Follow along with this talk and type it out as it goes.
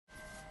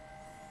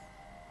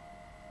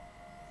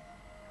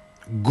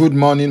Good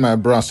morning, my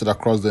brothers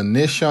across the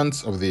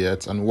nations of the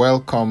earth, and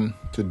welcome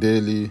to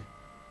Daily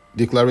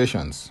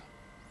Declarations.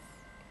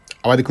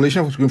 Our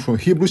declaration is coming from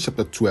Hebrews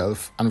chapter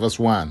 12 and verse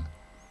 1,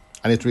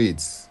 and it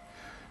reads,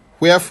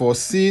 "Wherefore,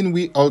 seeing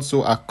we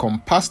also are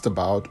compassed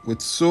about with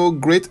so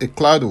great a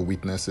cloud of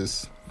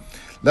witnesses,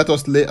 let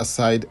us lay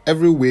aside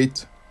every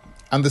weight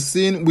and the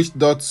sin which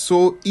doth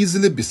so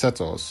easily beset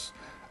us,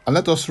 and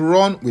let us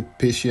run with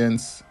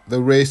patience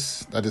the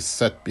race that is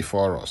set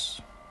before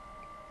us."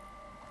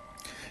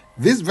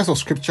 This verse of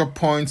scripture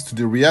points to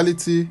the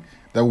reality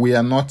that we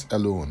are not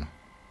alone.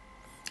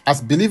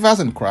 As believers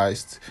in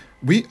Christ,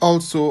 we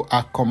also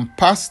are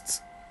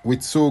compassed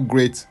with so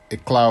great a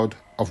cloud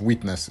of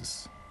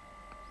witnesses.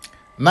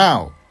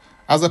 Now,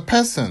 as a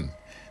person,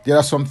 there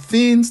are some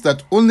things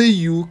that only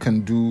you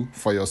can do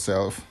for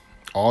yourself,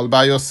 all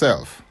by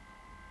yourself.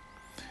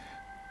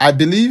 I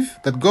believe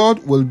that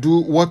God will do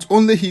what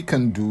only He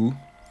can do,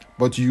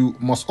 but you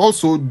must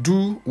also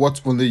do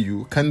what only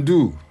you can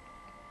do.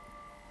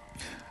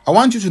 I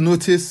want you to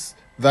notice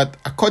that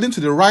according to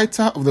the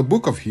writer of the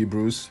book of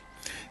Hebrews,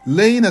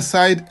 laying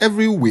aside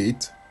every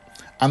weight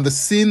and the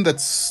sin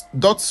that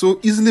doth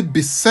so easily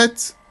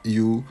beset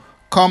you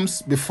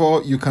comes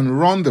before you can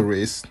run the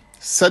race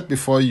set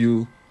before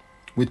you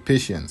with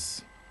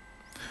patience.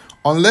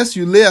 Unless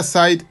you lay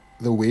aside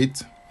the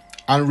weight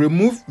and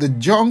remove the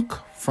junk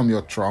from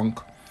your trunk,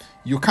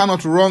 you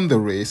cannot run the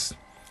race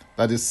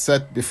that is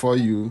set before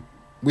you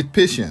with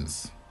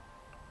patience.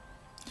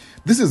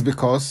 This is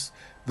because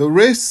the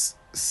race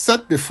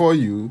set before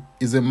you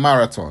is a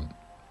marathon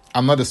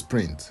and not a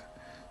sprint.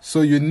 So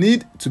you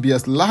need to be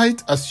as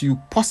light as you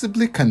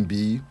possibly can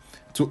be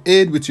to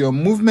aid with your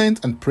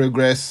movement and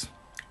progress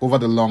over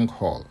the long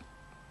haul.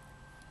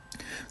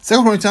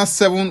 2 Corinthians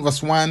 7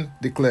 verse 1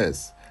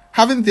 declares,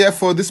 "Having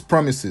therefore these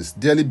promises,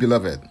 dearly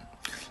beloved,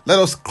 let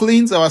us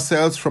cleanse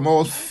ourselves from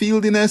all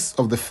filthiness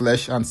of the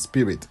flesh and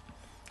spirit,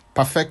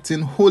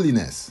 perfecting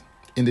holiness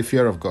in the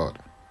fear of God."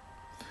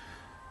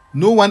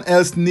 No one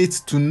else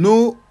needs to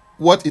know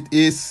what it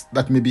is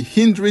that may be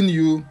hindering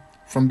you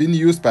from being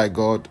used by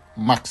God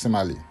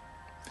maximally.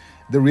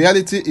 The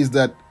reality is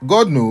that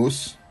God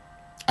knows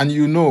and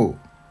you know.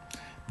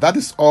 That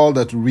is all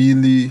that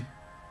really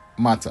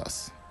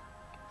matters.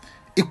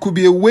 It could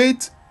be a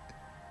weight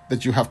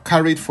that you have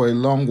carried for a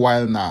long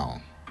while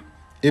now,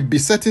 a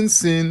besetting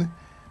sin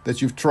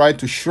that you've tried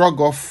to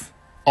shrug off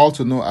all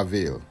to no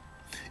avail.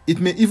 It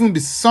may even be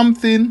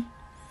something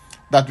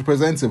that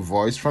represents a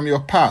voice from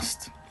your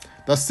past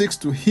that seeks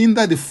to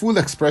hinder the full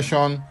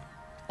expression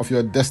of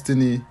your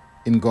destiny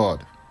in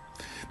God.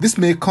 This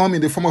may come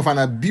in the form of an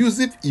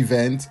abusive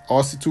event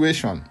or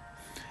situation,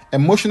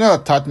 emotional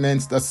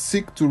attachments that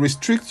seek to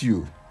restrict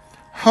you,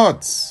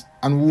 hurts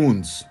and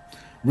wounds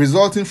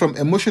resulting from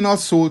emotional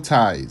soul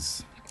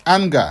ties,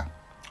 anger,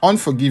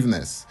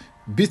 unforgiveness,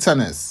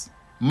 bitterness,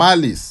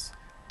 malice,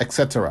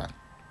 etc.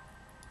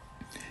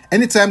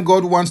 Anytime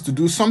God wants to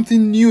do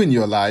something new in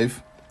your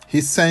life,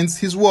 He sends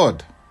His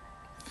word.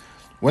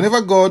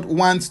 Whenever God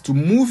wants to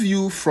move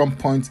you from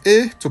point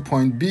A to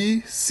point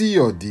B, C,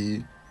 or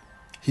D,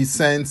 He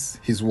sends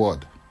His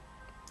word.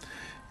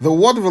 The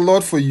word of the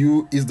Lord for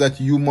you is that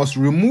you must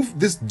remove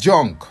this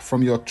junk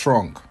from your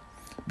trunk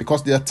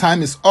because their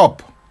time is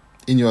up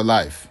in your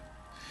life.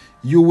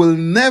 You will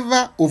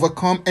never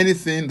overcome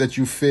anything that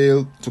you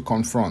fail to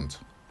confront.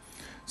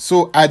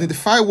 So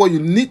identify what you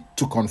need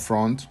to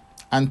confront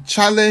and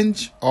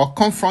challenge or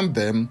confront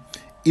them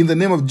in the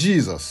name of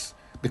Jesus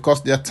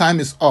because their time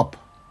is up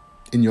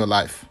in your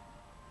life.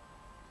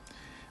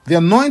 The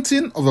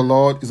anointing of the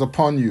Lord is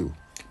upon you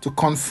to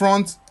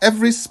confront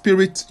every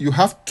spirit you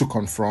have to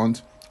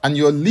confront, and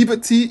your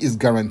liberty is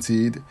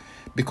guaranteed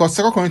because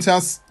 2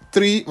 Corinthians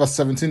 3 verse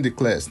 17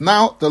 declares,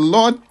 "Now the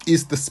Lord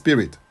is the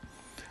Spirit,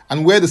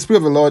 and where the Spirit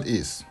of the Lord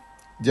is,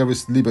 there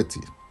is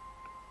liberty."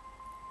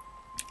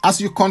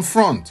 As you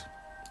confront,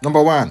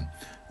 number 1,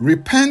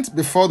 repent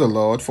before the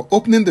Lord for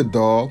opening the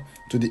door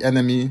to the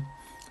enemy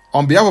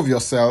on behalf of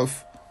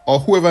yourself or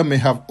whoever may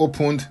have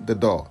opened the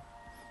door.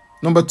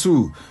 Number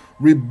 2,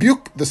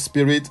 rebuke the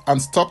spirit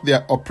and stop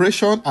their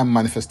operation and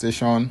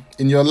manifestation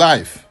in your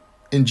life,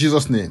 in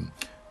Jesus' name.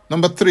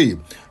 Number 3,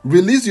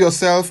 release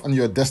yourself and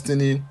your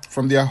destiny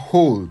from their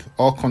hold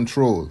or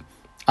control.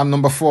 And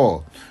number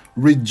 4,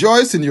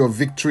 rejoice in your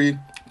victory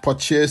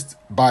purchased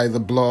by the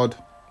blood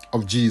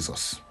of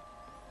Jesus.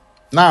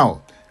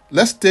 Now,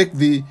 let's take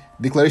the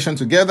declaration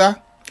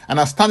together, and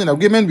I stand in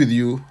agreement with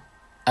you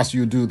as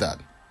you do that.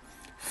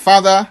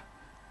 Father,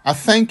 I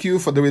thank you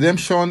for the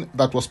redemption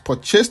that was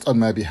purchased on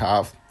my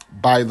behalf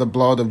by the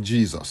blood of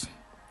Jesus.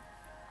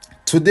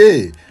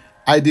 Today,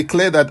 I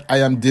declare that I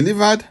am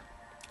delivered,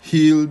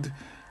 healed,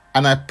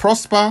 and I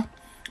prosper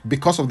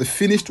because of the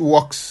finished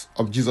works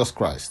of Jesus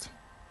Christ.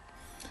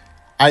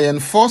 I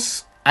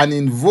enforce and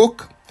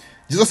invoke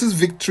Jesus'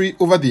 victory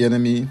over the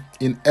enemy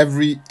in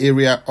every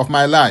area of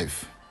my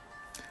life.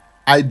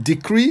 I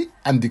decree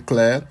and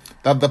declare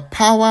that the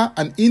power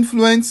and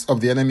influence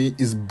of the enemy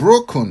is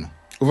broken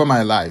over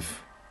my life.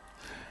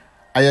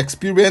 I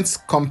experience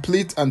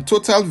complete and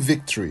total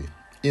victory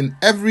in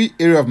every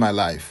area of my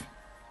life.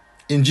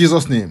 In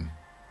Jesus' name,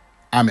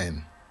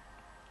 amen.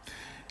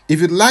 If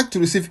you'd like to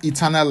receive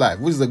eternal life,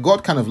 which is the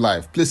God kind of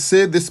life, please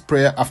say this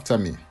prayer after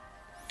me.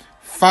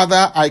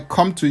 Father, I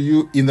come to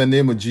you in the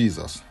name of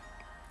Jesus.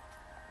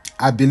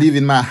 I believe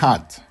in my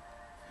heart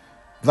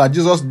that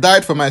Jesus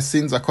died for my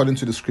sins according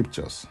to the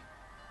scriptures.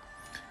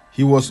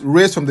 He was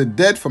raised from the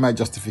dead for my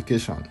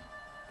justification.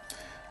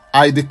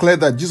 I declare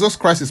that Jesus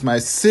Christ is my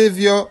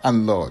Savior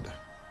and Lord.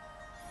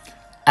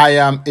 I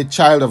am a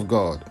child of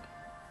God.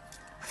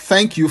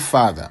 Thank you,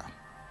 Father.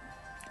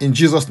 In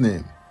Jesus'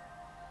 name,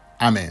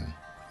 amen.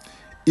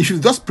 If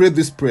you've just prayed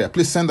this prayer,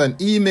 please send an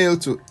email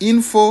to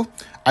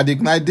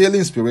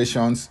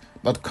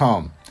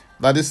info@ignitedailyinspirations.com.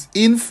 That is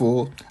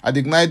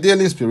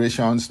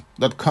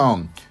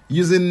info@ignitedailyinspirations.com,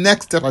 using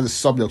next step as a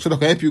subject so that I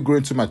can help you grow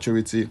into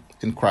maturity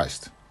in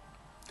Christ.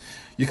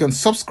 You can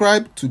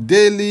subscribe to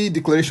Daily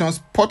Declarations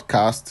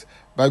podcast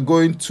by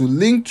going to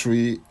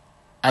Linktree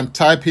and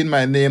type in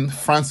my name,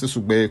 Francis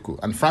Ugbeku.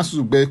 And Francis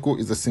Ugbeku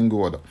is a single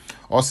word.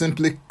 Or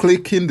simply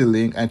clicking the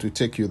link and it will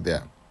take you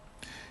there.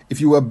 If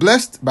you were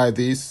blessed by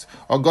this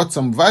or got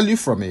some value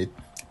from it,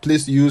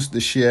 please use the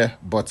share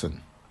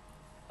button.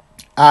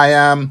 I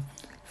am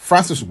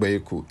Francis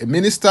Ugbeku, a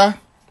minister,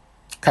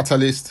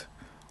 catalyst,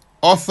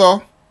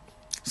 author,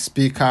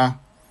 speaker,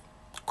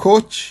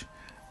 coach,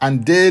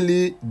 and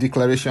Daily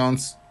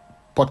Declarations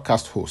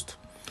podcast host.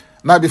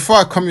 Now, before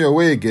I come your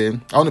way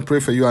again, I want to pray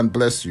for you and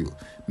bless you.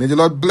 May the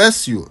Lord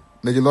bless you.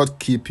 May the Lord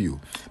keep you.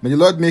 May the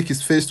Lord make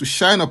his face to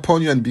shine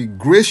upon you and be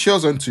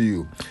gracious unto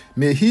you.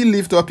 May he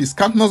lift up his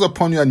countenance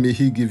upon you and may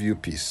he give you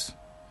peace.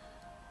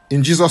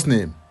 In Jesus'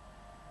 name,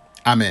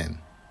 amen.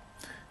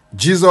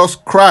 Jesus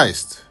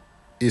Christ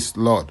is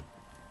Lord.